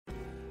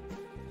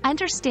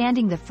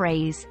Understanding the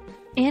phrase,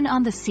 in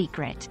on the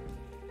secret.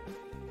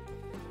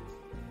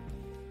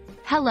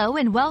 Hello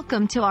and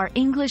welcome to our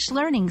English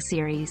learning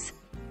series.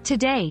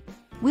 Today,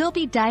 we'll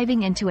be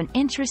diving into an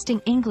interesting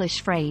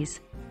English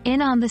phrase,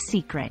 in on the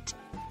secret.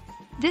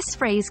 This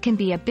phrase can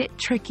be a bit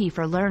tricky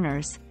for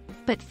learners,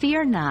 but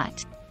fear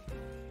not.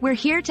 We're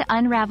here to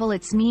unravel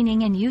its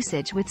meaning and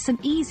usage with some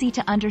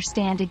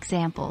easy-to-understand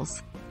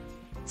examples.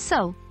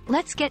 So,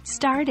 let's get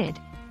started.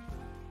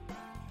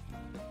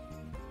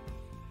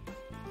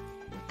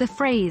 The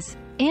phrase,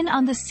 in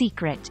on the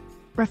secret,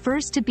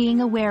 refers to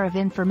being aware of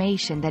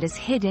information that is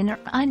hidden or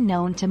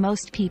unknown to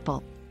most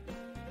people.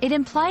 It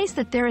implies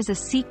that there is a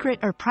secret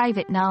or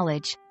private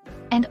knowledge,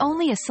 and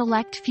only a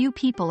select few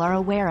people are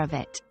aware of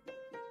it.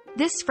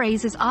 This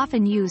phrase is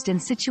often used in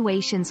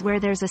situations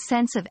where there's a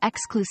sense of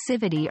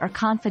exclusivity or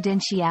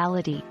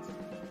confidentiality.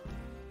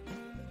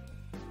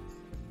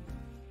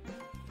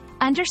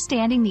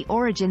 Understanding the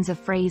origins of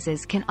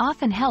phrases can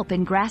often help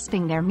in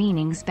grasping their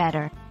meanings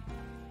better.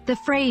 The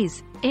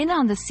phrase, in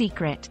on the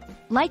secret,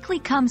 likely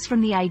comes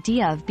from the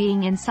idea of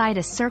being inside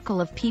a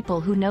circle of people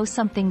who know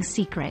something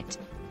secret.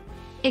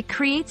 It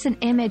creates an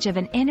image of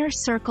an inner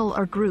circle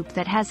or group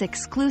that has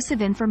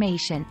exclusive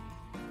information.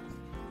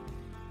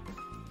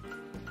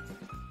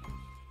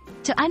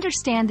 To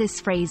understand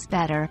this phrase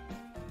better,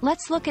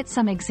 let's look at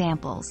some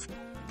examples.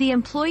 The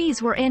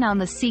employees were in on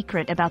the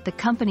secret about the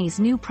company's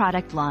new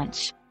product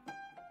launch.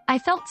 I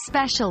felt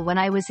special when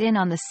I was in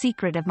on the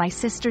secret of my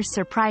sister's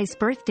surprise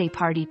birthday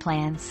party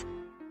plans.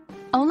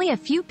 Only a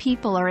few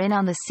people are in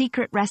on the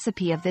secret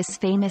recipe of this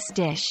famous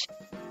dish.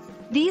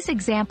 These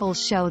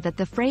examples show that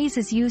the phrase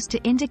is used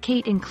to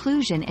indicate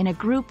inclusion in a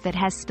group that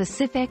has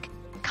specific,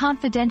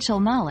 confidential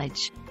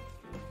knowledge.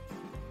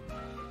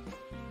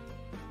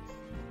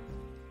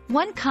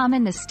 One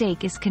common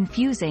mistake is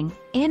confusing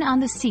in on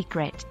the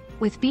secret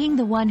with being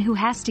the one who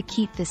has to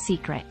keep the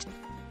secret.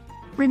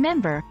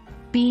 Remember,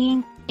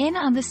 being in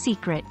on the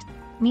secret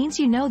means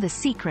you know the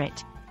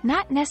secret,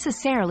 not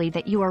necessarily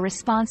that you are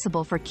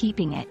responsible for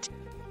keeping it.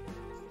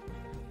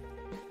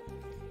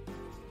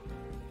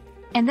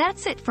 And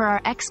that's it for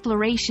our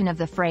exploration of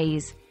the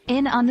phrase,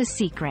 in on the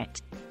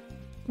secret.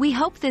 We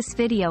hope this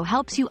video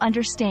helps you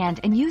understand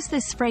and use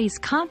this phrase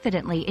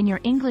confidently in your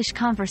English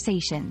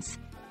conversations.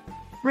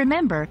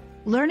 Remember,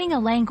 learning a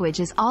language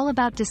is all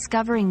about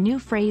discovering new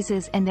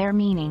phrases and their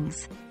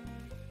meanings.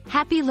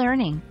 Happy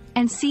learning,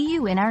 and see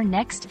you in our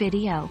next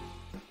video.